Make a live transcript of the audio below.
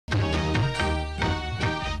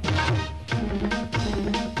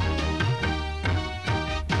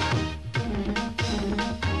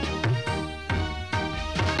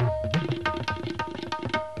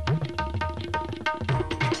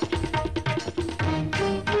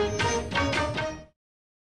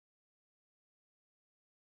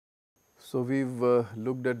So, we have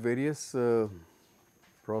looked at various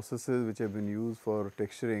processes which have been used for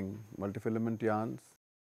texturing multifilament yarns,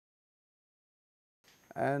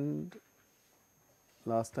 and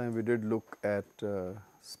last time we did look at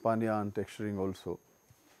spun yarn texturing also,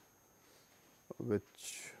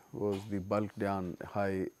 which was the bulk yarn,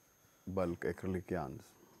 high bulk acrylic yarns.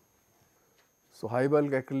 So, high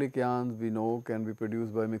bulk acrylic yarns we know can be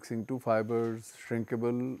produced by mixing two fibers,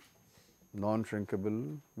 shrinkable,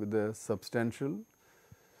 non-shrinkable, with a substantial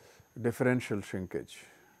differential shrinkage.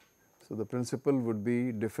 So, the principle would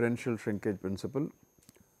be differential shrinkage principle,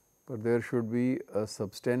 but there should be a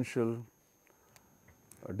substantial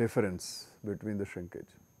difference between the shrinkage.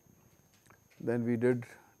 Then we did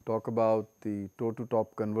talk about the toe to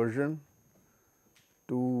top conversion,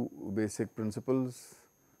 two basic principles,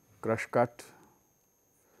 crush cut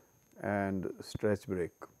and stretch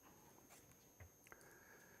break.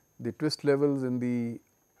 The twist levels in the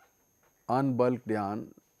unbulked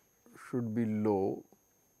yarn should be low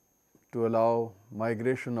to allow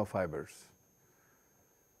migration of fibers,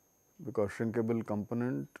 because shrinkable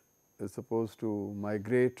component is supposed to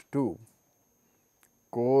migrate to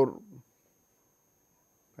core,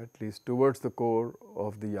 at least towards the core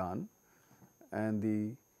of the yarn, and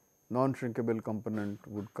the non-shrinkable component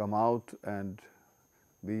would come out and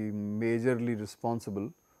be majorly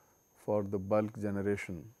responsible for the bulk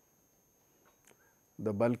generation.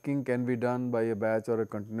 The bulking can be done by a batch or a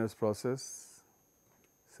continuous process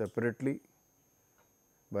separately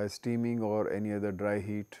by steaming or any other dry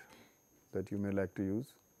heat that you may like to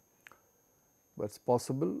use, but it is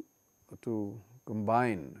possible to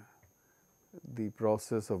combine the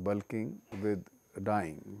process of bulking with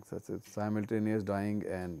dyeing, such as simultaneous dyeing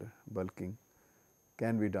and bulking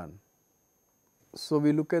can be done. So,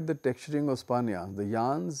 we look at the texturing of spun yarns, the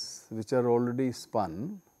yarns which are already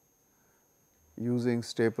spun using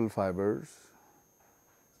staple fibers,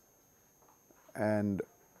 and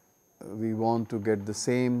we want to get the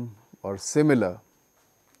same or similar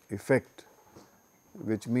effect,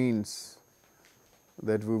 which means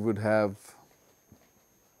that we would have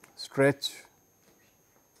stretch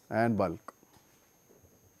and bulk.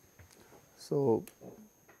 So,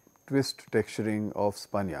 twist texturing of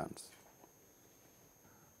spun yarns.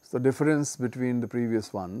 So, the difference between the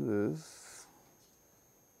previous ones is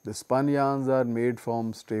the spun yarns are made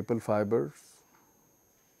from staple fibers.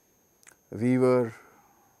 We were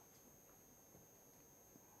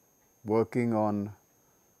working on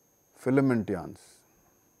filament yarns,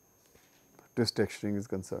 twist texturing is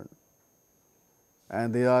concerned,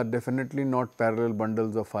 and they are definitely not parallel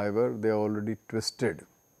bundles of fiber, they are already twisted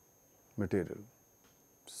material.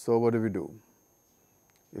 So, what do we do?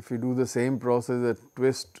 If we do the same process at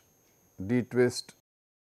twist, detwist,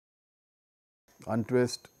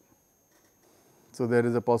 untwist, so there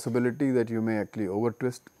is a possibility that you may actually over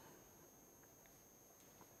twist,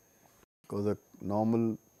 because a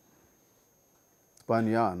normal spun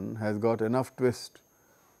yarn has got enough twist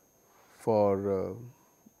for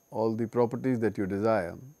all the properties that you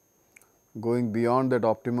desire. Going beyond that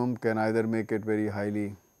optimum can either make it very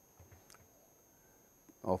highly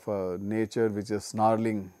of a nature which is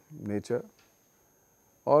snarling nature,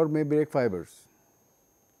 or may break fibers.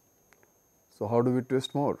 So, how do we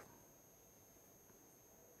twist more?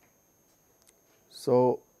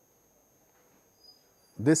 So,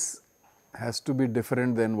 this has to be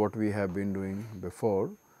different than what we have been doing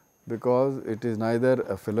before, because it is neither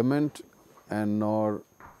a filament and nor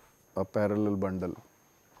a parallel bundle.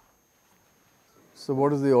 So,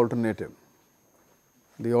 what is the alternative?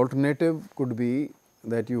 The alternative could be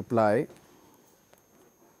that you ply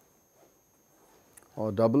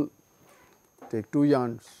or double, take two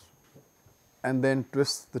yarns and then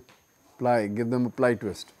twist the ply, give them a ply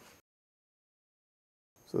twist.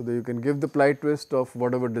 So, that you can give the ply twist of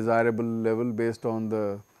whatever desirable level based on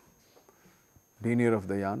the denier of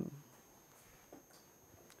the yarn,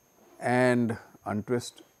 and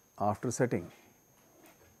untwist after setting.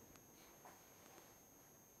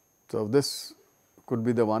 So, this could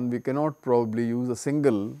be the one. We cannot probably use a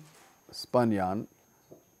single spun yarn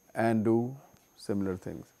and do similar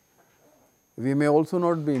things. We may also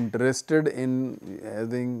not be interested in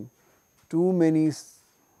having too many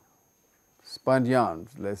spun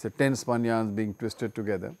yarns, let us say 10 spun yarns being twisted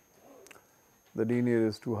together. The denier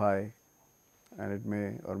is too high and it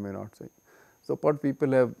may or may not sink. So, what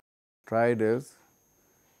people have tried is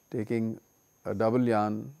taking a double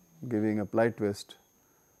yarn, giving a ply twist,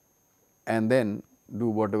 and then do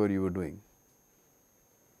whatever you were doing.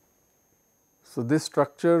 So, this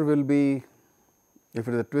structure will be, if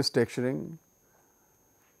it is a twist texturing,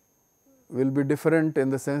 will be different in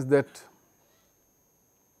the sense that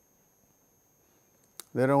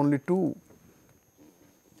There are only two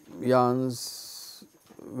yarns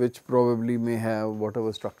which probably may have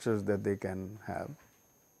whatever structures that they can have,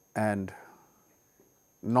 and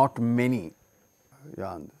not many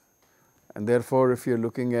yarns. And therefore, if you are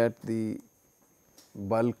looking at the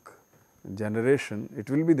bulk generation, it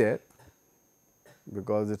will be there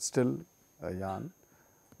because it is still a yarn.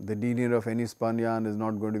 The denier of any spun yarn is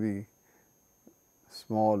not going to be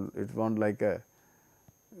small, it is not like a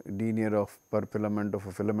denier of per filament of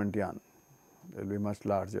a filament yarn, it will be much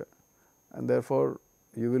larger, and therefore,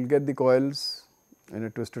 you will get the coils in a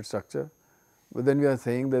twisted structure, but then we are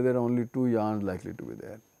saying that there are only two yarns likely to be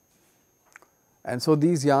there. And so,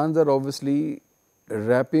 these yarns are obviously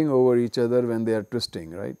wrapping over each other when they are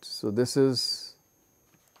twisting, right. So, this is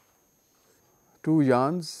two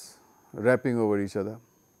yarns wrapping over each other,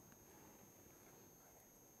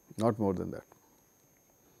 not more than that.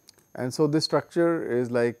 And so, this structure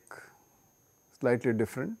is like slightly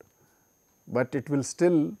different, but it will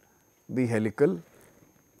still be helical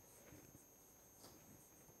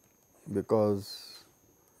because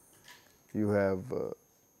you have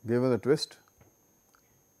given a twist.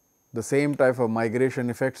 The same type of migration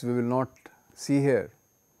effects we will not see here.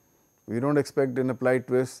 We do not expect in applied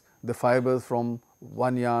twist the fibers from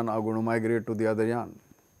one yarn are going to migrate to the other yarn.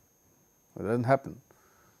 It does not happen.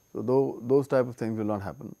 So, those type of things will not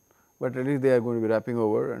happen, but at least they are going to be wrapping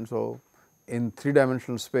over, and so in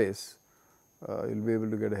 3-dimensional space you will be able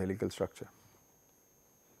to get a helical structure.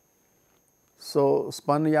 So,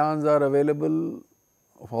 spun yarns are available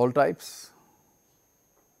of all types,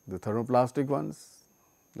 the thermoplastic ones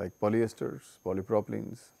like polyesters,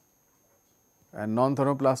 polypropylenes, and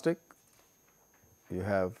non-thermoplastic you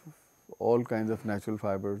have all kinds of natural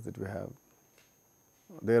fibers that we have,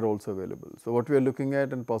 they are also available. So, what we are looking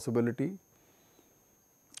at and possibility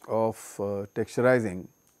of texturizing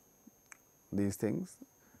these things,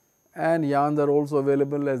 and yarns are also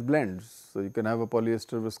available as blends. So, you can have a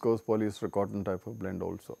polyester viscose, polyester cotton type of blend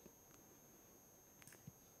also.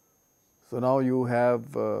 So, now you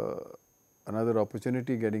have another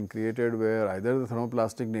opportunity getting created where either the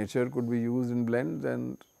thermoplastic nature could be used in blends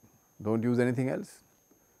and do not use anything else,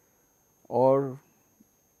 or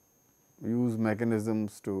use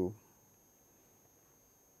mechanisms to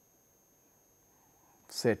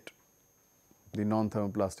set the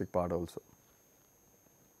non-thermoplastic part also.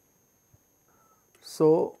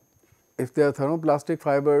 So, if they are thermoplastic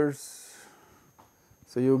fibers,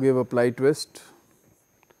 so you give a ply twist,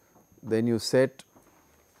 then you set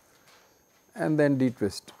and then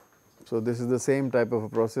detwist. So, this is the same type of a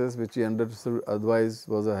process which we understood otherwise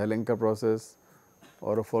was a Helenka process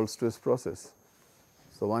or a false twist process.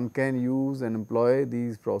 So, one can use and employ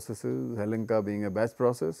these processes, Helenka being a batch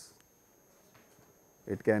process,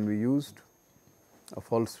 it can be used, a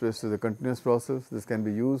false twist is a continuous process, this can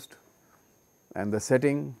be used, and the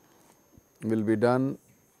setting will be done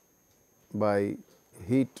by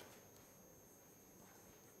heat,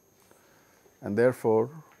 and therefore,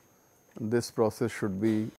 this process should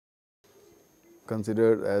be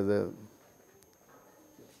considered as a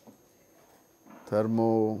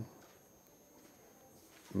thermomechanical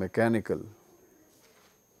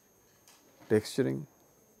texturing.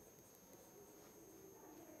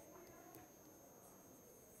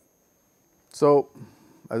 So,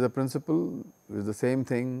 as a principle it is the same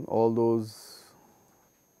thing, all those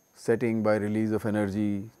setting by release of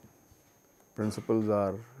energy principles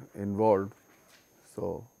are involved.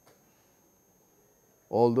 So,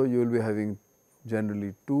 although you will be having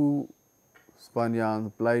generally two spun yarns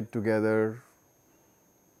applied together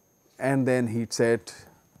and then heat set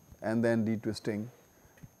and then detwisting,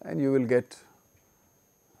 and you will get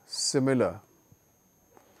similar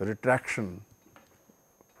retraction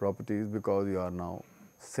properties because you are now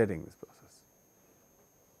setting this process.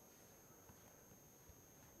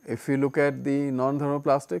 If we look at the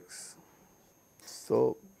non-thermoplastics,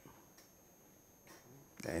 so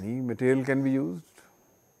any material can be used,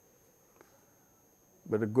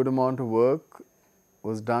 but a good amount of work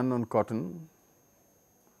was done on cotton,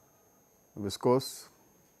 viscose,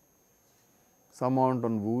 some amount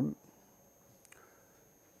on wool,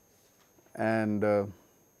 and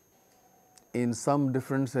in some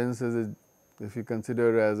different senses, if you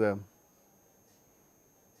consider as a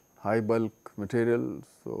high bulk material,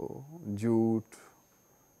 so jute,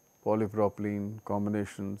 polypropylene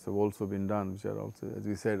combinations have also been done, which are also, as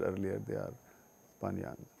we said earlier, they are spun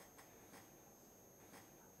yarns.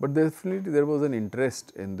 But definitely there was an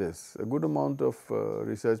interest in this, a good amount of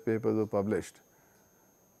research papers were published.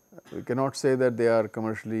 We cannot say that they are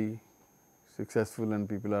commercially successful and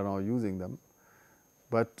people are now using them,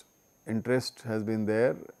 but interest has been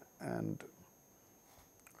there, and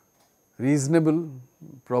reasonable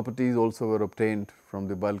properties also were obtained from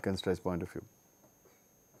the bulk and stretch point of view.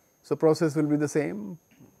 So, process will be the same.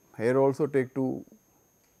 Here also take two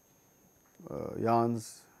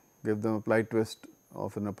yarns, give them a ply twist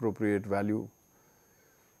of an appropriate value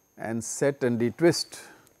and set and detwist.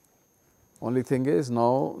 Only thing is,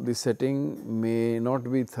 now the setting may not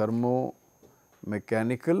be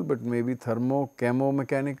thermomechanical, but may be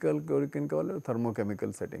thermo-chemo-mechanical, or you can call it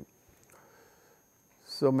thermochemical setting.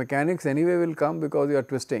 So, mechanics anyway will come because you are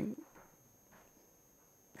twisting.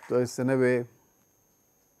 So, it is in a way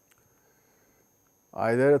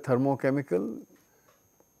either a thermochemical,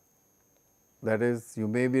 that is, you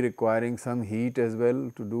may be requiring some heat as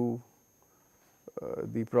well to do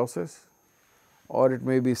the process, or it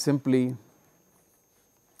may be simply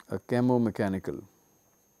a chemomechanical.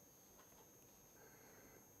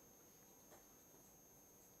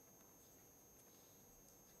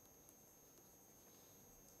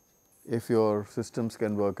 If your systems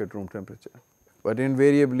can work at room temperature. But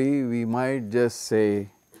invariably we might just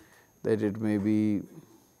say that it may be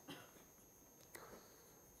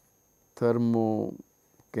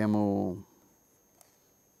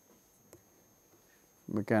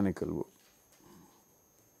thermo-chemo-mechanical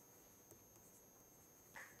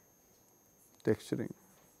texturing.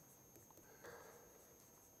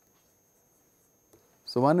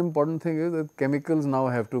 So, one important thing is that chemicals now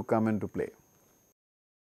have to come into play.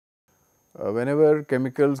 Whenever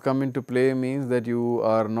chemicals come into play means that you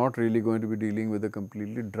are not really going to be dealing with a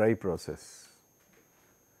completely dry process.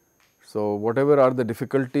 So, whatever are the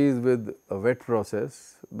difficulties with a wet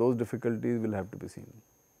process, those difficulties will have to be seen.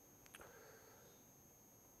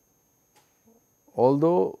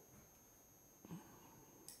 Although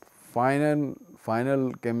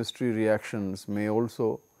final chemistry reactions may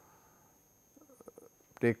also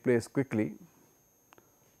take place quickly,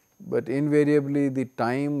 but invariably the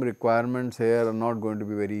time requirements here are not going to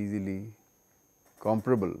be very easily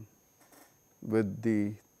comparable with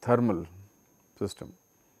the thermal system.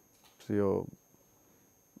 So, you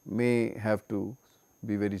may have to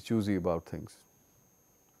be very choosy about things.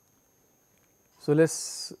 So, let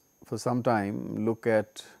us for some time look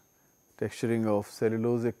at texturing of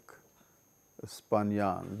cellulosic spun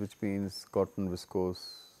yarn, which means cotton,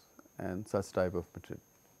 viscose and such type of material.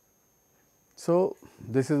 So,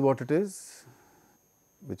 this is what it is,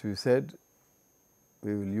 which we said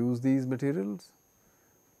we will use these materials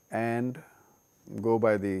and go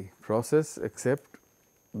by the process, except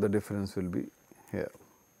the difference will be here.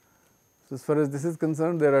 So, as far as this is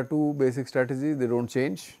concerned, there are two basic strategies, they do not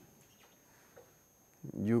change.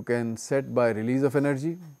 You can set by release of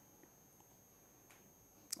energy,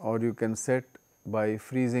 or you can set by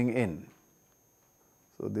freezing in.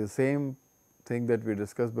 So, the same thing that we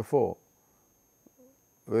discussed before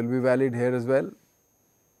will be valid here as well.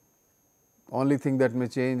 Only thing that may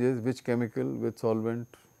change is which chemical, which solvent,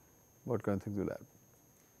 what kind of things will have.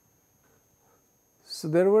 So,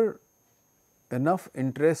 there were enough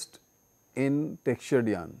interest in textured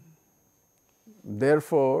yarn.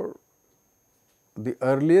 Therefore, the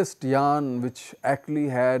earliest yarn which actually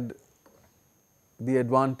had the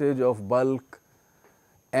advantage of bulk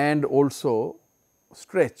and also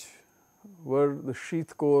stretch were the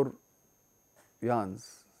sheath core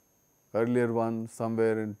yarns. Earlier ones,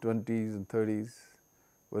 somewhere in 20s and 30s,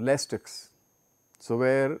 were elastics. So,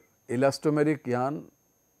 where elastomeric yarn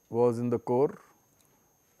was in the core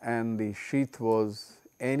and the sheath was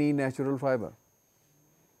any natural fiber.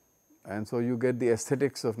 And so, you get the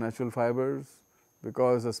aesthetics of natural fibers,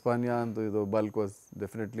 because a spun yarn, the bulk was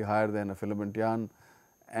definitely higher than a filament yarn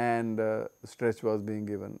and stretch was being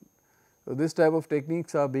given. So, this type of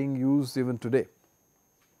techniques are being used even today.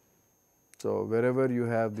 So, wherever you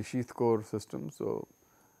have the sheath core system, so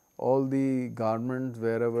all the garments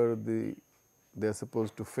wherever they are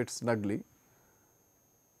supposed to fit snugly,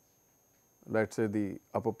 let us say the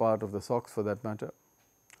upper part of the socks for that matter,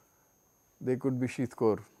 they could be sheath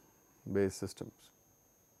core based systems.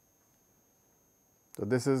 So,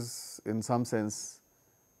 this is in some sense,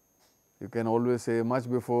 you can always say much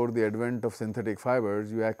before the advent of synthetic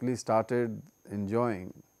fibers, you actually started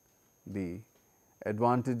enjoying the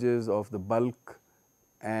advantages of the bulk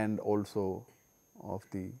and also of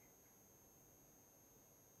the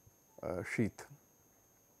sheath.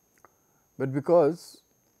 But because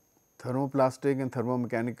thermoplastic and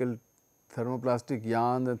thermoplastic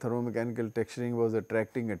yarn and thermomechanical texturing was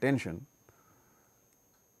attracting attention,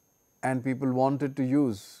 and people wanted to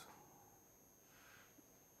use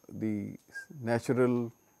the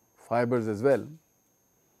natural fibers as well.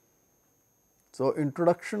 So,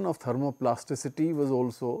 introduction of thermoplasticity was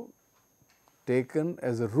also taken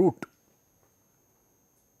as a route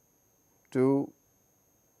to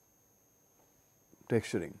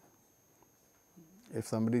texturing. If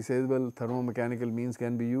somebody says, well, thermomechanical means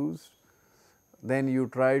can be used, then you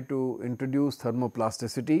try to introduce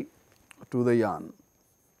thermoplasticity to the yarn.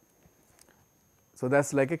 So, that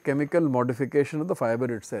is like a chemical modification of the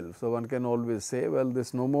fiber itself. So, one can always say, well,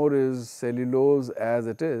 this no more is cellulose as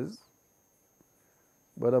it is,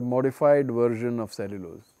 but a modified version of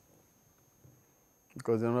cellulose,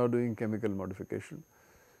 because you are not doing chemical modification.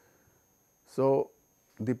 So,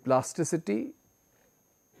 the plasticity,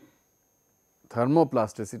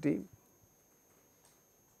 thermoplasticity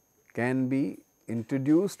can be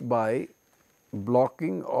introduced by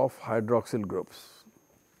blocking of hydroxyl groups.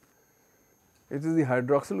 It is the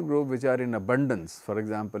hydroxyl group which are in abundance, for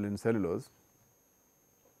example, in cellulose,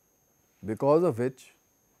 because of which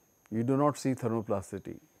you do not see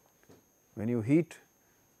thermoplasticity. When you heat,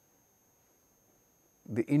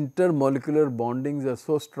 the intermolecular bondings are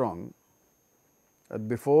so strong that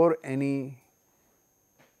before any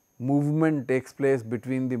movement takes place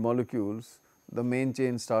between the molecules, the main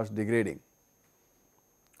chain starts degrading.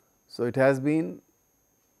 So, it has been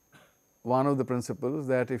one of the principles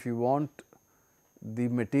that if you want the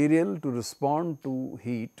material to respond to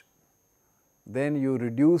heat, then you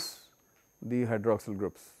reduce the hydroxyl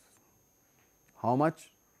groups. How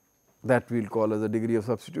much? That we will call as a degree of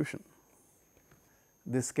substitution.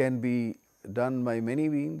 This can be done by many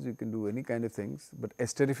means, you can do any kind of things, but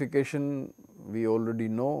esterification we already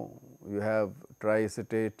know. You have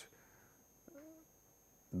triacetate,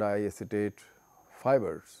 diacetate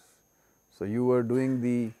fibers. So, you were doing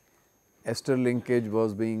the ester linkage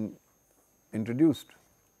was being introduced.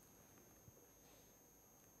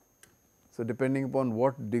 So, depending upon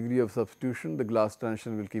what degree of substitution, the glass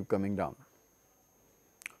transition will keep coming down.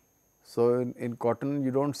 So, in cotton you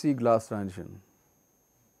do not see glass transition,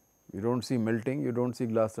 you do not see melting, you do not see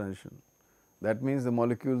glass transition. That means the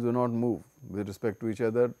molecules do not move with respect to each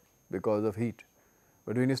other because of heat.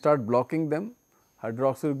 But when you start blocking them,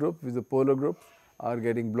 hydroxyl group with the polar groups are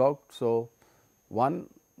getting blocked. So, one,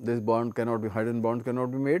 this bond cannot be, hydrogen bond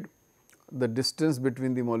cannot be made. The distance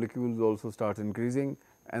between the molecules also starts increasing,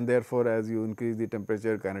 and therefore, as you increase the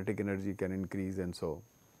temperature, kinetic energy can increase, and so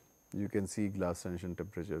you can see glass transition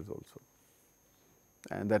temperatures also,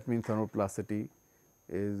 and that means thermoplasticity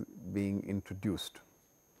is being introduced.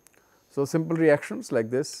 So, simple reactions like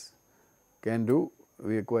this can do,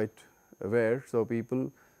 we are quite aware. So,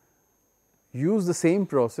 people use the same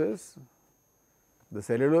process. The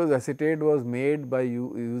cellulose acetate was made by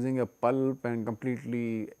using a pulp and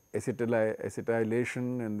completely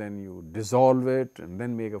acetylation, and then you dissolve it and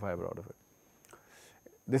then make a fiber out of it.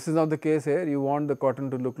 This is not the case here. You want the cotton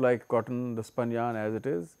to look like cotton, the spun yarn as it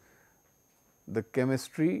is. The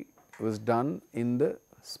chemistry was done in the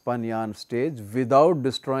spun yarn stage without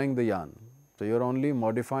destroying the yarn. So, you are only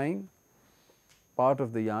modifying part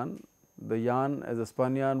of the yarn. The yarn as a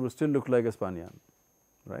spun yarn will still look like a spun yarn,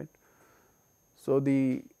 right. So,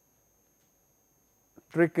 the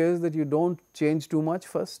trick is that you do not change too much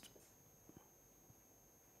first,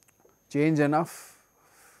 change enough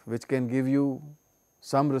which can give you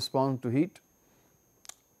some response to heat,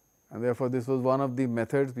 and therefore, this was one of the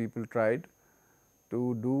methods people tried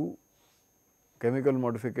to do chemical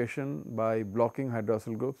modification by blocking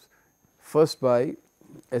hydroxyl groups, first by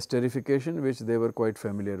esterification, which they were quite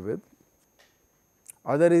familiar with.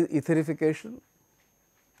 Other is etherification,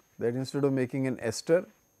 that instead of making an ester,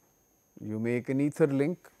 you make an ether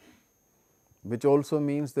link, which also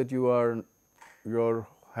means that your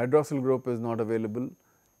hydroxyl group is not available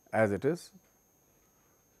as it is.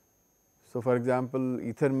 So, for example,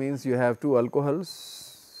 ether means you have two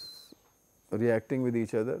alcohols reacting with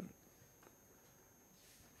each other,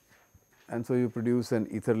 and so you produce an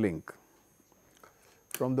ether link.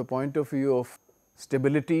 From the point of view of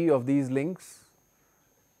stability of these links,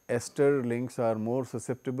 ester links are more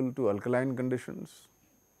susceptible to alkaline conditions,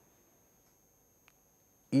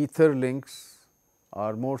 ether links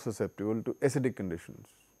are more susceptible to acidic conditions.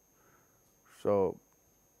 So,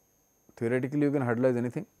 theoretically you can hydrolyze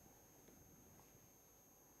anything,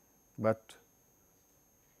 but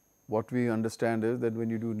what we understand is that when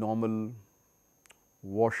you do normal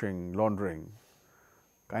washing, laundering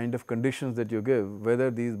kind of conditions that you give, whether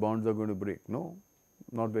these bonds are going to break, no,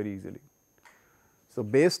 not very easily. So,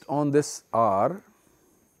 based on this R,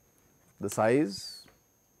 the size,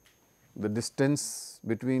 the distance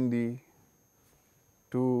between the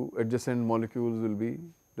two adjacent molecules will be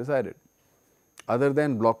decided. Other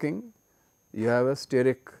than blocking, you have a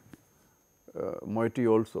steric moiety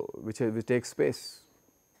also, which takes space.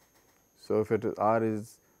 So, if R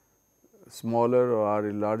is smaller or R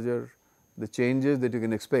is larger, the changes that you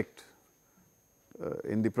can expect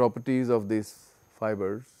in the properties of these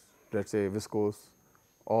fibers, let us say viscose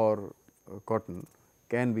or cotton,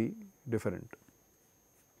 can be different.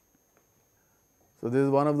 So, this is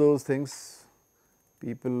one of those things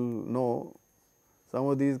people know. Some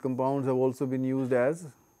of these compounds have also been used as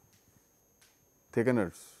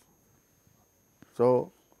thickeners.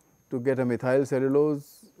 So, to get a methyl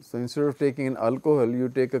cellulose, so instead of taking an alcohol, you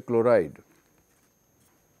take a chloride,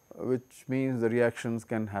 which means the reactions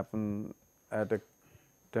can happen at a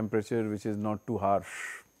temperature which is not too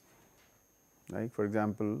harsh. Like for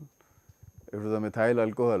example, if it is a methyl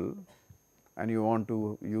alcohol and you want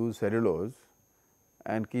to use cellulose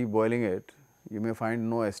and keep boiling it, you may find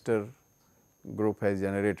no ester group has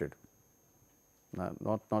generated,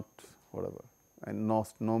 not whatever, and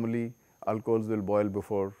normally alcohols will boil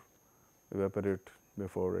before, evaporate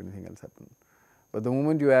before anything else happens. But the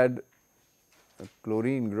moment you add a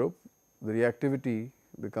chlorine group, the reactivity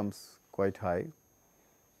becomes quite high,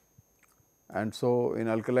 and so in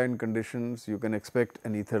alkaline conditions you can expect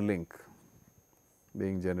an ether link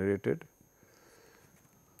being generated,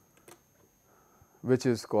 which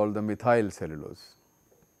is called the methyl cellulose.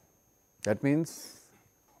 That means,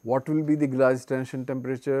 what will be the glass tension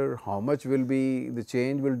temperature, how much will be the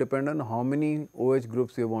change will depend on how many OH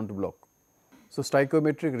groups you want to block. So,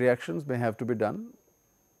 stoichiometric reactions may have to be done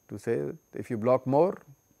to say that if you block more,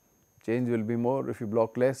 change will be more, if you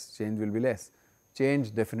block less, change will be less.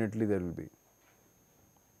 Change definitely there will be.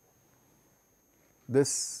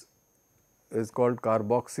 This is called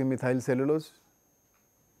carboxymethyl cellulose.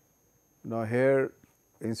 Now, here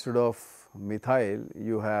instead of methyl,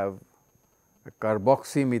 you have a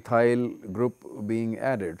carboxymethyl group being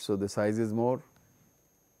added. So, the size is more,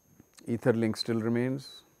 ether link still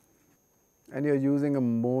remains, and you are using a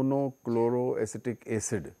monochloroacetic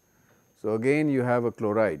acid. So, again you have a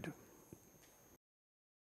chloride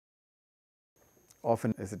of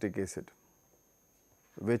an acetic acid,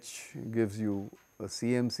 which gives you a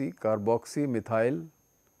CMC, carboxymethyl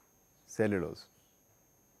cellulose.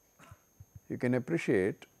 You can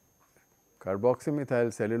appreciate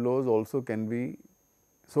carboxymethyl cellulose also can be,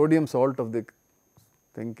 sodium salt of the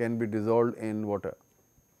thing can be dissolved in water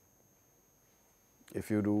if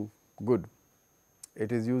you do good.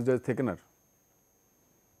 It is used as thickener.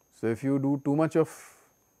 So, if you do too much of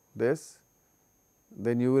this,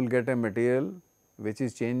 then you will get a material which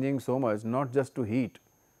is changing so much, not just to heat,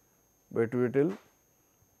 but it will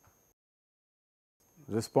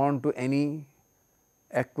respond to any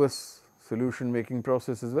aqueous solution making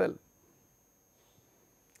process as well.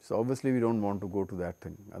 So, obviously, we do not want to go to that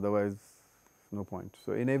thing, otherwise no point.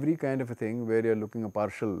 So, in every kind of a thing where you are looking at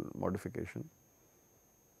partial modification,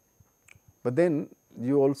 but then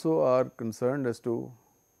you also are concerned as to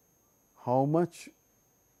how much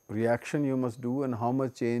reaction you must do and how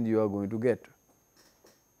much change you are going to get.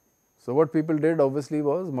 So, what people did obviously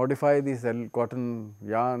was modify the cotton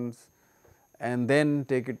yarns and then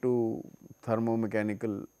take it to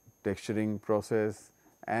thermomechanical texturing process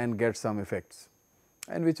and get some effects,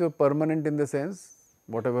 and which were permanent in the sense,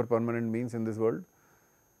 whatever permanent means in this world,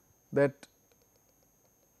 that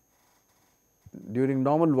during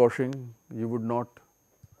normal washing you would not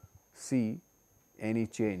see any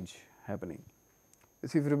change happening.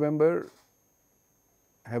 If you remember,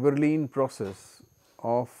 Haberlean process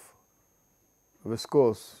of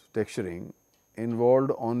viscose texturing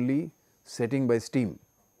involved only setting by steam.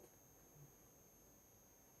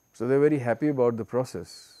 So, they are very happy about the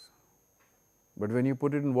process, but when you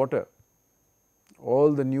put it in water,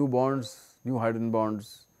 all the new bonds, new hydrogen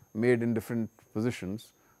bonds made in different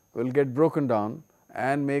positions will get broken down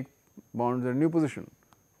and make bonds in a new position.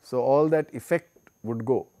 So, all that effect would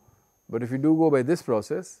go, but if you do go by this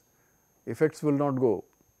process, effects will not go.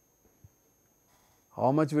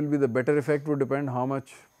 How much will be the better effect would depend how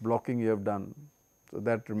much blocking you have done. So,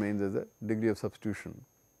 that remains as a degree of substitution.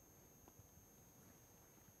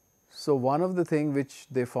 So, one of the things which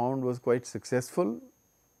they found was quite successful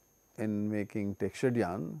in making textured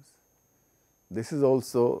yarns, this is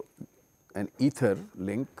also an ether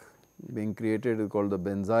link being created, is called the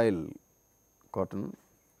benzyl cotton.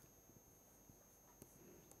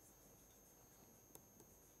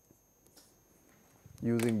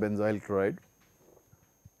 Using benzyl chloride,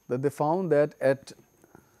 that they found that at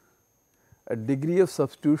a degree of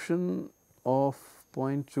substitution of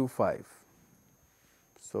 0.25.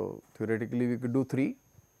 So, theoretically we could do 3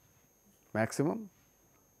 maximum.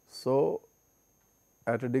 So,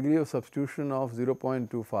 at a degree of substitution of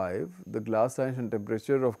 0.25, the glass transition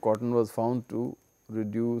temperature of cotton was found to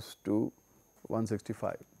reduce to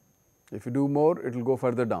 165. If you do more, it will go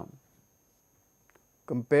further down.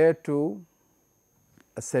 Compared to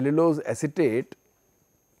a cellulose acetate,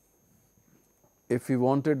 if you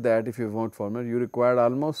wanted that, if you want former, you required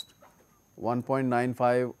almost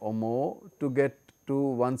 1.95 or more to get to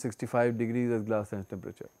 165 degrees as glass science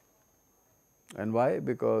temperature. And why?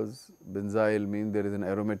 Because benzyl means there is an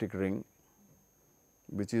aromatic ring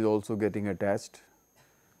which is also getting attached,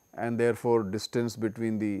 and therefore, distance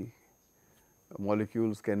between the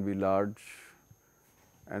molecules can be large,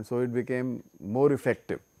 and so it became more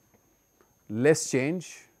effective, less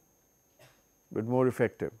change, but more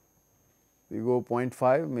effective. You go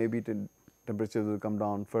 0.5, maybe temperatures will come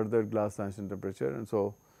down further, glass transition temperature, and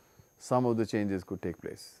so some of the changes could take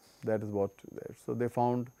place. That is what there. So, they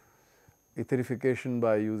found etherification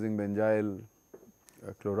by using benzyl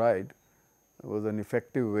chloride was an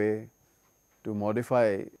effective way to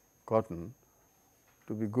modify cotton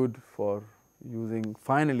to be good for using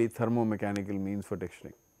finally thermomechanical means for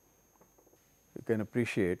texturing. You can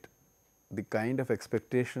appreciate the kind of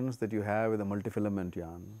expectations that you have with a multifilament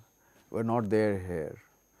yarn were not there here.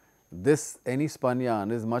 This any spun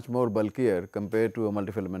yarn is much more bulkier compared to a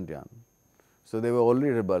multifilament yarn. So, they were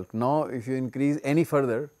already bulk. Now, if you increase any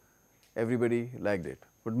further, everybody liked it,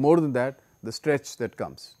 but more than that, the stretch that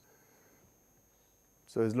comes.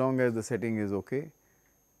 So, as long as the setting is okay,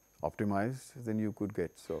 optimized, then you could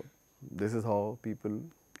get. So, this is how people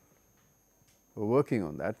were working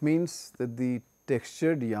on that. Means that the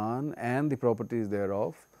textured yarn and the properties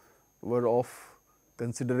thereof were of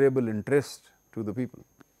considerable interest to the people.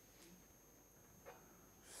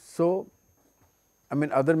 So, I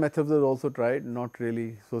mean other methods were also tried, not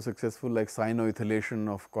really so successful, like cyanoethylation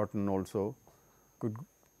of cotton also could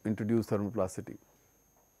introduce thermoplasticity.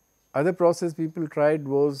 Other process people tried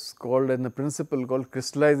was called, in the principle called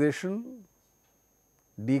crystallization,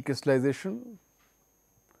 decrystallization,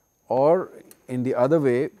 or in the other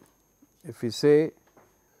way, if we say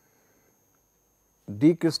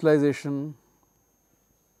decrystallization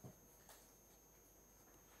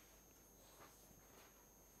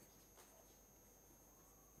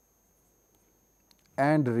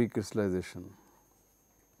and recrystallization.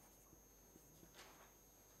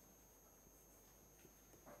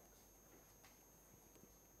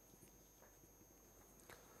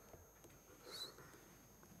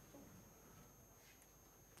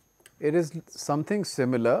 It is something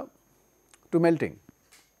similar to melting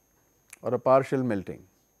or a partial melting.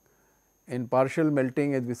 In partial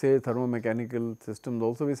melting, as we say thermomechanical systems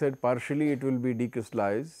also, we said partially it will be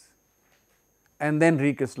decrystallized and then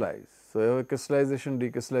recrystallize. So, you have a crystallization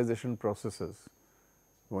decrystallization processes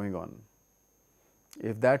going on.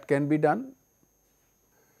 If that can be done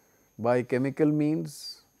by chemical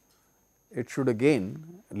means, it should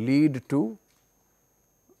again lead to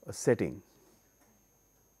a setting.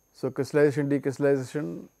 So, crystallization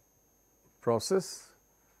decrystallization process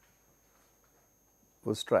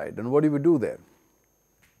was tried, and what do you do there?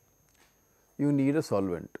 You need a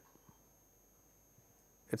solvent.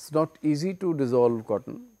 It is not easy to dissolve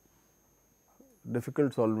cotton,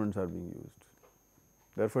 difficult solvents are being used,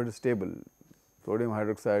 therefore, it is stable. Sodium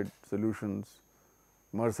hydroxide solutions,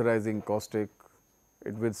 mercerizing caustic,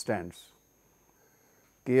 it withstands.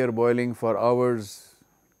 Clear boiling for hours,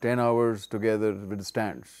 10 hours together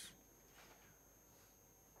withstands.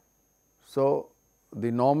 So, the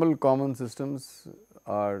normal common systems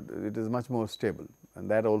are, it is much more stable, and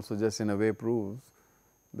that also just in a way proves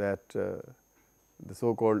that the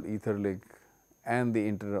so called ether link and the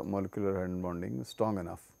intermolecular hydrogen bonding is strong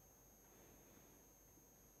enough.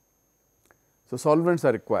 So, solvents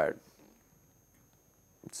are required.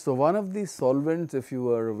 So, one of these solvents, if you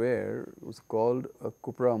are aware, was called a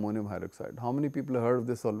cupra ammonium hydroxide. How many people have heard of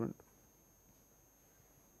this solvent?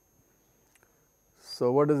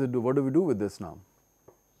 So, what does it do? What do we do with this now?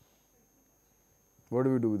 What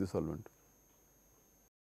do we do with the solvent?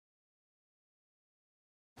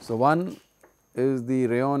 So, one is the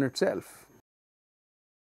rayon itself.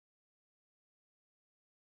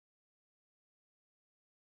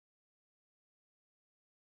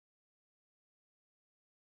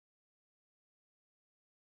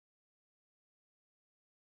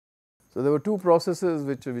 So, there were two processes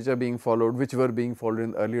which are being followed, which were being followed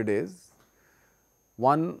in the earlier days.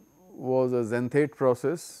 One was a xanthate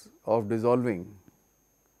process of dissolving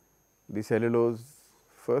the cellulose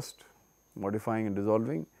first, modifying and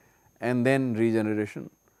dissolving, and then regeneration.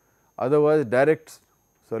 Otherwise, direct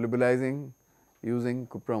solubilizing using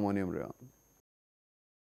cupra ammonium rayon.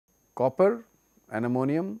 Copper and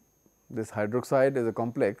ammonium, this hydroxide is a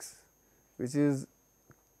complex which is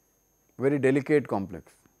very delicate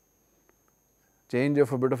complex. Change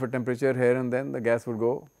of a bit of a temperature here and then the gas would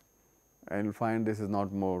go, and you will find this is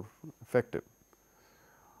not more effective.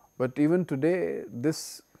 But even today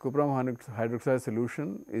this cuprum hydroxide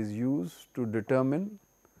solution is used to determine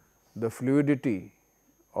the fluidity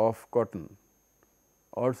of cotton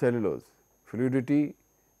or cellulose. Fluidity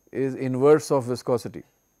is inverse of viscosity,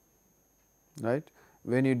 right.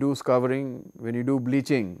 When you do scouring, when you do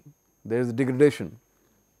bleaching, there is degradation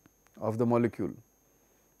of the molecule.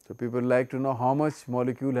 So, people like to know how much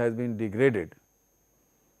molecule has been degraded.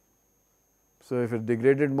 So, if it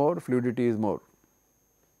degraded more, fluidity is more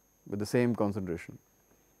with the same concentration.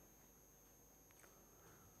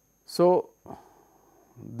 So,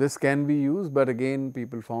 this can be used, but again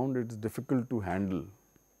people found it is difficult to handle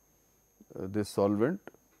this solvent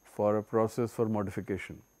for a process for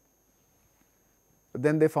modification.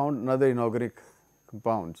 Then they found another inorganic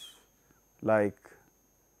compounds like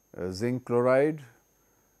zinc chloride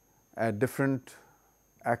at different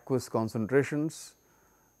aqueous concentrations.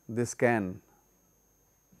 This can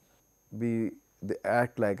be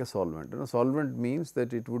act like a solvent. Solvent means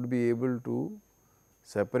that it would be able to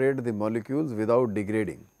separate the molecules without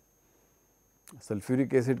degrading.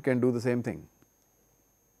 Sulfuric acid can do the same thing.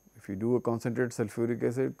 If you do a concentrated sulfuric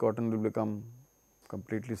acid, cotton will become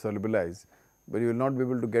completely solubilized, but you will not be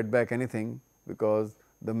able to get back anything because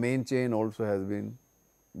the main chain also has been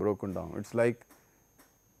broken down. It is like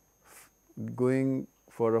going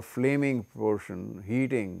for a flaming portion,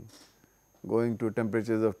 heating, going to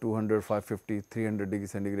temperatures of 200, 550, 300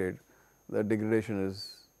 degrees centigrade, the degradation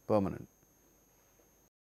is permanent.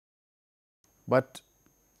 But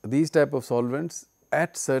these type of solvents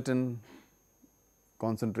at certain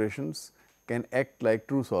concentrations can act like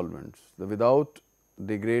true solvents. Without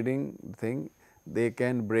degrading thing, they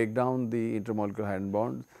can break down the intermolecular hydrogen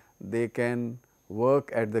bonds, they can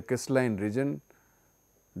work at the crystalline region,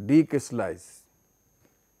 decrystallize.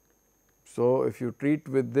 So, if you treat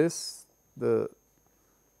with this, the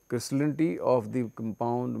crystallinity of the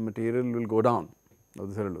compound material will go down of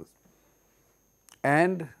the cellulose,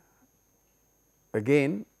 and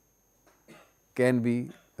again can be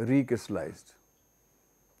recrystallized.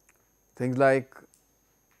 Things like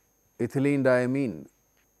ethylene diamine,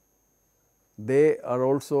 they are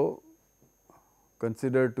also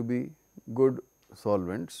considered to be good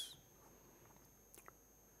solvents.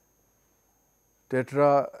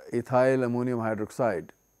 Tetraethyl ammonium hydroxide,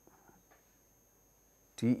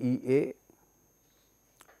 TEA,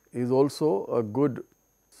 is also a good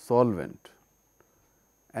solvent,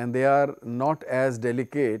 and they are not as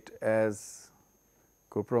delicate as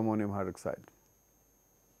cuproammonium hydroxide,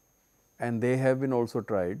 and they have been also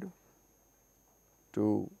tried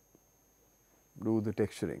to do the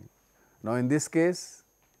texturing. Now, in this case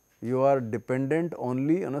you are dependent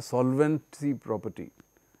only on a solvency property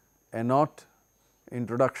and not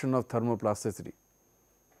introduction of thermoplasticity.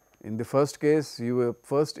 In the first case, you were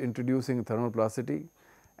first introducing thermoplasticity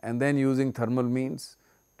and then using thermal means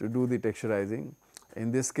to do the texturizing.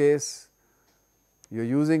 In this case, you are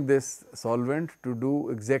using this solvent to do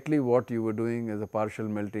exactly what you were doing as a partial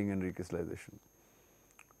melting and recrystallization.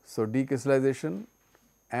 So, decrystallization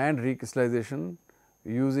and recrystallization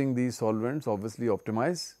using these solvents obviously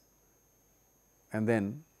optimize, and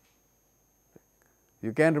then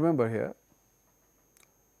you can remember here,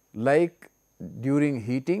 like during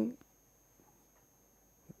heating,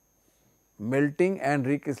 melting and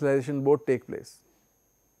recrystallization both take place.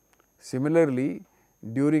 Similarly,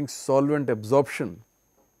 during solvent absorption,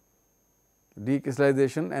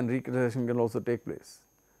 decrystallization and recrystallization can also take place,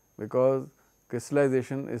 because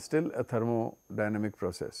crystallization is still a thermodynamic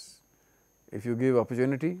process. If you give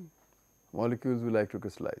opportunity, molecules will like to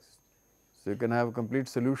crystallize. So, you can have a complete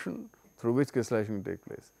solution through which crystallization will take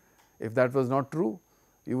place. If that was not true,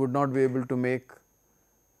 you would not be able to make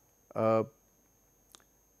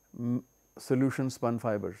solution spun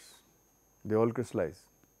fibers, they all crystallize.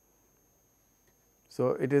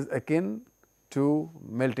 So, it is akin to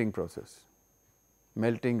melting process,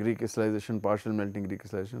 melting recrystallization, partial melting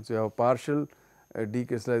recrystallization. So, you have partial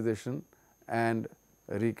decrystallization and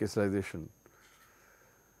recrystallization.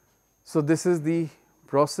 So, this is the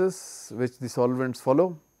process which the solvents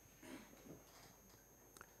follow,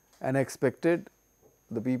 and expected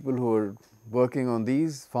the people who are working on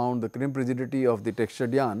these found the crimp rigidity of the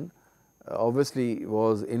textured yarn obviously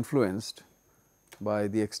was influenced by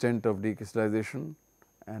the extent of decrystallization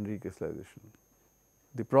and recrystallization.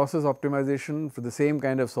 The process optimization for the same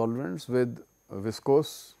kind of solvents with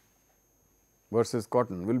viscose versus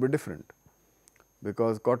cotton will be different,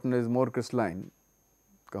 because cotton is more crystalline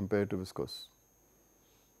compared to viscose.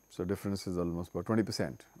 So, difference is almost about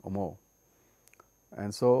 20% or more,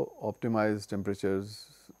 and so optimized temperatures,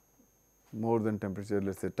 more than temperature,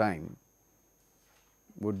 let us say time,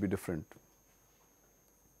 would be different.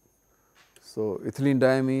 So, ethylene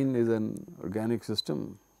diamine is an organic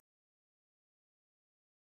system.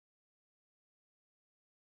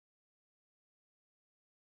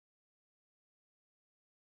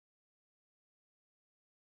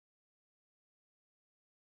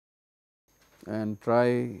 And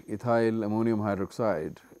triethyl ammonium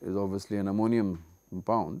hydroxide is obviously an ammonium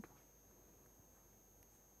compound.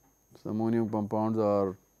 So, ammonium compounds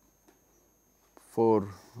are 4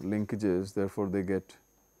 linkages, therefore, they get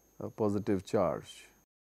a positive charge.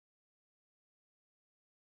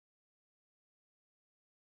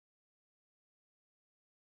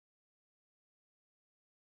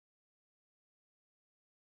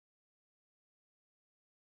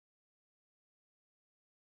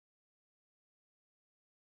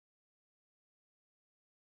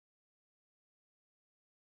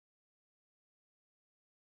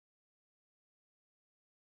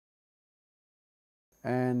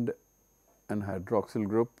 And an hydroxyl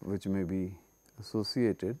group which may be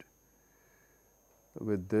associated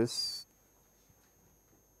with this.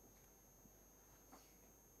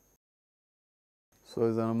 So,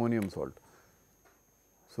 is an ammonium salt.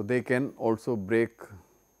 So, they can also break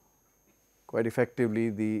quite effectively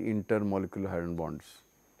the intermolecular hydrogen bonds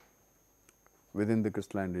within the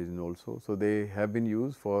crystalline region also. So, they have been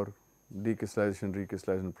used for decrystallization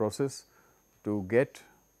recrystallization process to get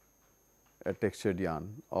a textured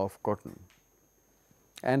yarn of cotton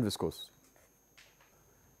and viscose.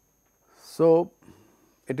 So,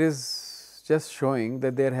 it is just showing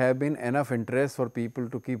that there have been enough interest for people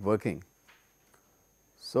to keep working.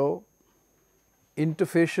 So,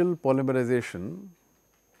 interfacial polymerization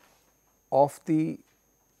of the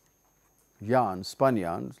yarn, spun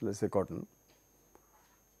yarns, let us say cotton,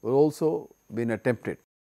 will also been attempted.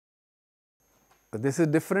 But this is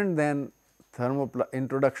different than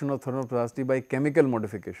introduction of thermoplasticity by chemical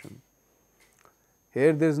modification.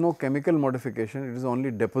 Here there is no chemical modification, it is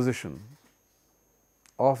only deposition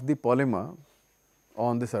of the polymer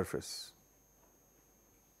on the surface.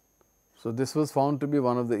 So, this was found to be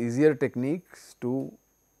one of the easier techniques to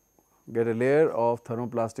get a layer of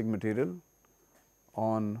thermoplastic material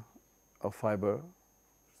on a fiber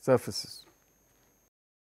surfaces.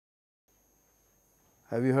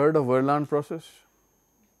 Have you heard of Verlan process?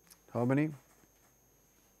 How many?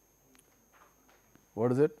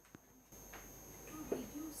 What is it? To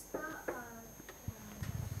reduce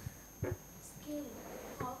the scale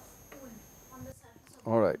of wool on the surface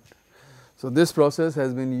of All right. So, this process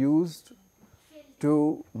has been used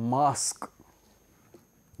to mask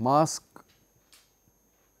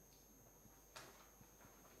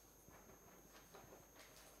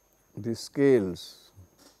the scales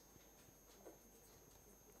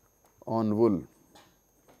on wool.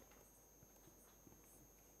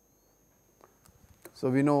 So,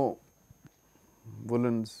 we know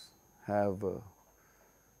woolens have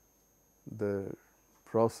the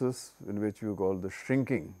process in which we call the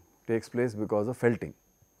shrinking takes place because of felting,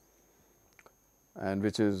 and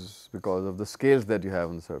which is because of the scales that you have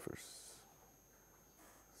on the surface.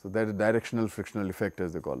 So, that is directional frictional effect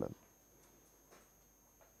as they call them.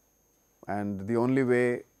 And the only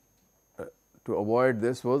way to avoid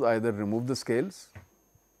this was either remove the scales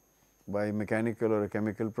by mechanical or a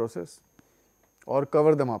chemical process, or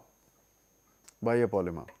cover them up by a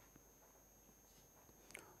polymer.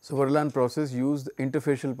 So, Verlan process used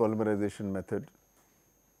interfacial polymerization method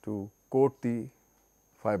to coat the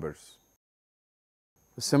fibers.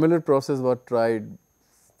 A similar process was tried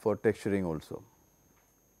for texturing also,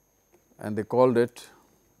 and they called it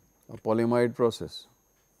a polyamide process.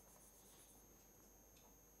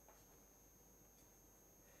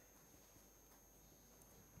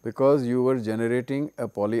 Because you were generating a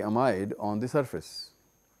polyamide on the surface.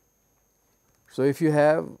 So, if you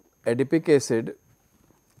have adipic acid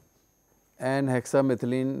and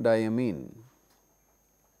hexamethylene diamine,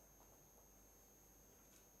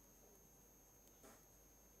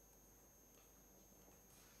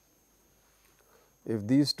 if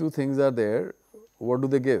these two things are there, what do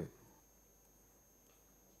they give?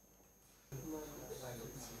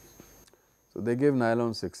 So, they give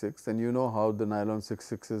nylon 6,6, and you know how the nylon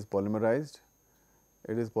 6,6 is polymerized.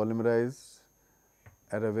 It is polymerized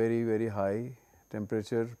at a very, very high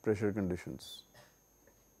temperature pressure conditions,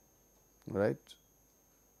 right.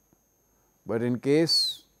 But in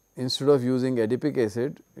case instead of using adipic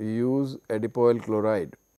acid, you use adipoyl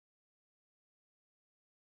chloride,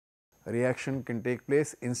 reaction can take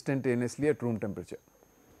place instantaneously at room temperature,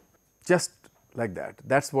 just like that.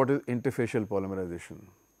 That is what is interfacial polymerization.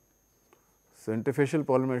 So, interfacial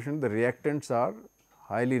polymerization, the reactants are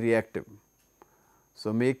highly reactive.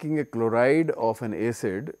 So, making a chloride of an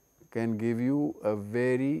acid can give you a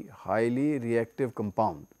very highly reactive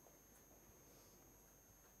compound.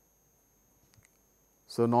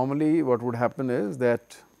 So, normally what would happen is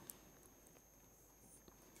that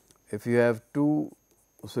if you have two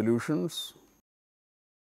solutions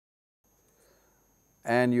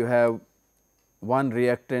and you have one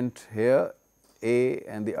reactant here A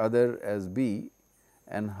and the other as B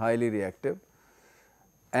and highly reactive,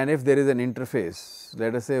 and if there is an interface,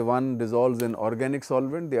 let us say one dissolves in organic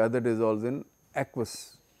solvent, the other dissolves in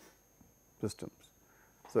aqueous systems.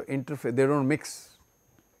 So, interface they do not mix,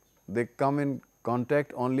 they come in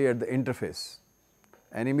contact only at the interface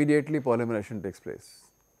and immediately polymerization takes place,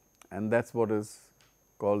 and that is what is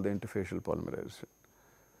called the interfacial polymerization.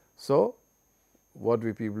 So, what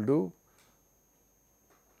we people do,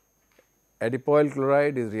 adipoyl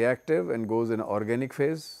chloride is reactive and goes in organic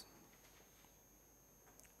phase,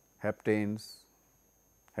 heptanes,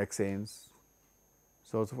 hexanes,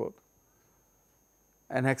 so on so forth,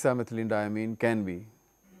 and hexamethylene diamine can be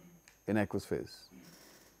in aqueous phase.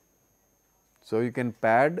 So, you can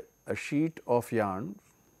pad a sheet of yarn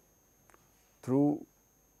through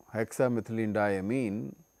hexamethylene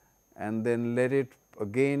diamine and then let it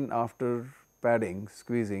again, after padding,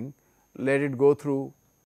 squeezing, let it go through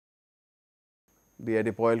the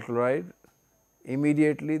adipoyl chloride,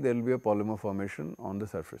 immediately there will be a polymer formation on the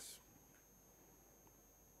surface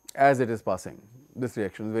as it is passing. This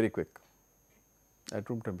reaction is very quick at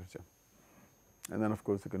room temperature, and then of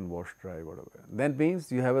course, you can wash, dry, whatever. That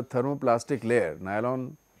means you have a thermoplastic layer,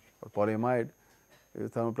 nylon or polyamide is a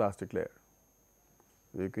thermoplastic layer,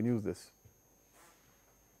 so you can use this.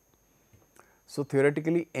 So,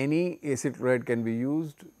 theoretically any acid chloride can be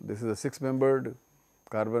used. This is a 6 membered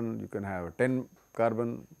carbon, you can have a 10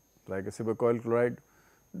 carbon like a cibocoyl chloride,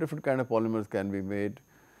 different kind of polymers can be made.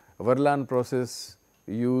 A Verlan process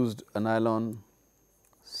used a nylon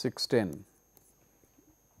 610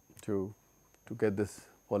 to get this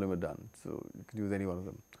polymer done. So, you can use any one of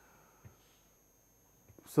them.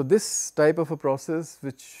 So, this type of a process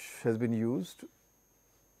which has been used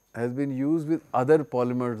with other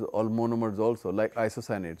polymers or monomers also, like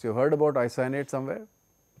isocyanates. You heard about isocyanate somewhere?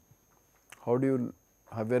 How do you,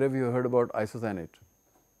 where have you heard about isocyanate?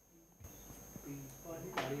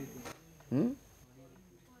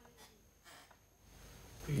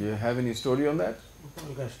 You have any story on that?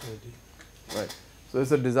 Right. So, it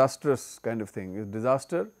is a disastrous kind of thing. It is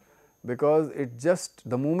disaster because it just,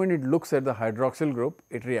 the moment it looks at the hydroxyl group,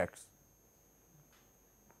 it reacts.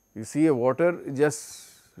 You see a water, it just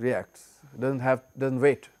reacts, doesn't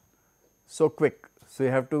wait, so quick. So,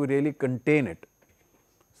 you have to really contain it.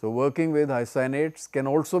 So, working with isocyanates can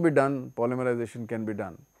also be done, polymerization can be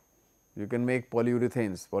done. You can make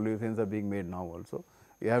polyurethanes, polyurethanes are being made now also.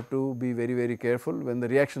 You have to be very, very careful when the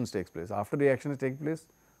reactions takes place. After reactions take place,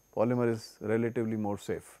 polymer is relatively more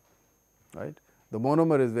safe, right. The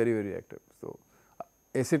monomer is very, very active. So,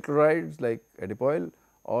 acid chlorides like adipoyl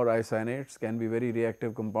or isocyanates can be very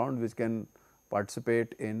reactive compounds which can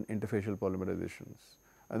participate in interfacial polymerizations,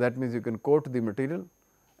 and that means you can coat the material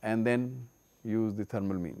and then use the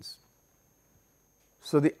thermal means.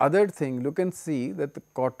 So, the other thing, look and see that the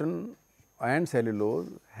cotton and cellulose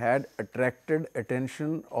had attracted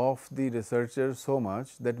attention of the researchers so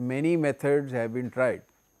much that many methods have been tried.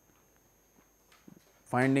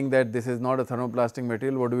 Finding that this is not a thermoplastic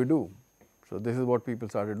material, what do we do? So, this is what people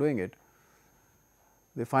started doing it.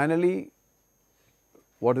 They finally,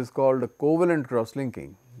 what is called a covalent cross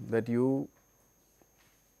linking, that you,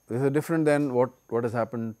 this is different than what has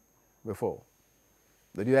happened before,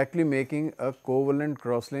 that you are actually making a covalent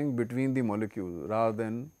cross link between the molecules rather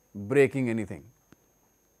than breaking anything,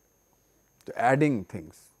 so adding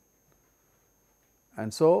things.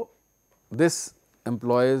 And so, this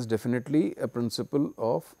employs definitely a principle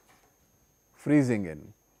of freezing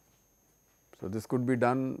in. So, this could be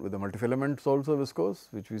done with the multifilaments also viscose,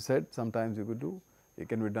 which we said sometimes you could do. It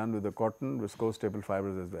can be done with the cotton viscose staple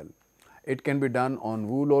fibers as well. It can be done on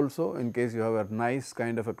wool also, in case you have a nice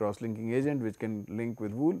kind of a cross linking agent which can link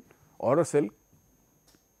with wool or a silk.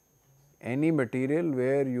 Any material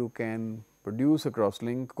where you can produce a cross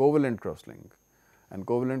link, covalent cross link, and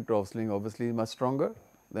covalent cross link obviously is much stronger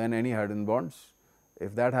than any hydrogen bonds.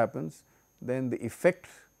 If that happens, then the effect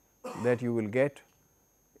that you will get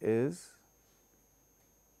is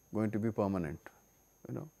going to be permanent.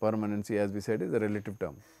 Permanency, as we said, is a relative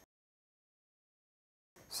term.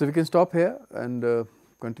 So, we can stop here and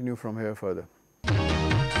continue from here further.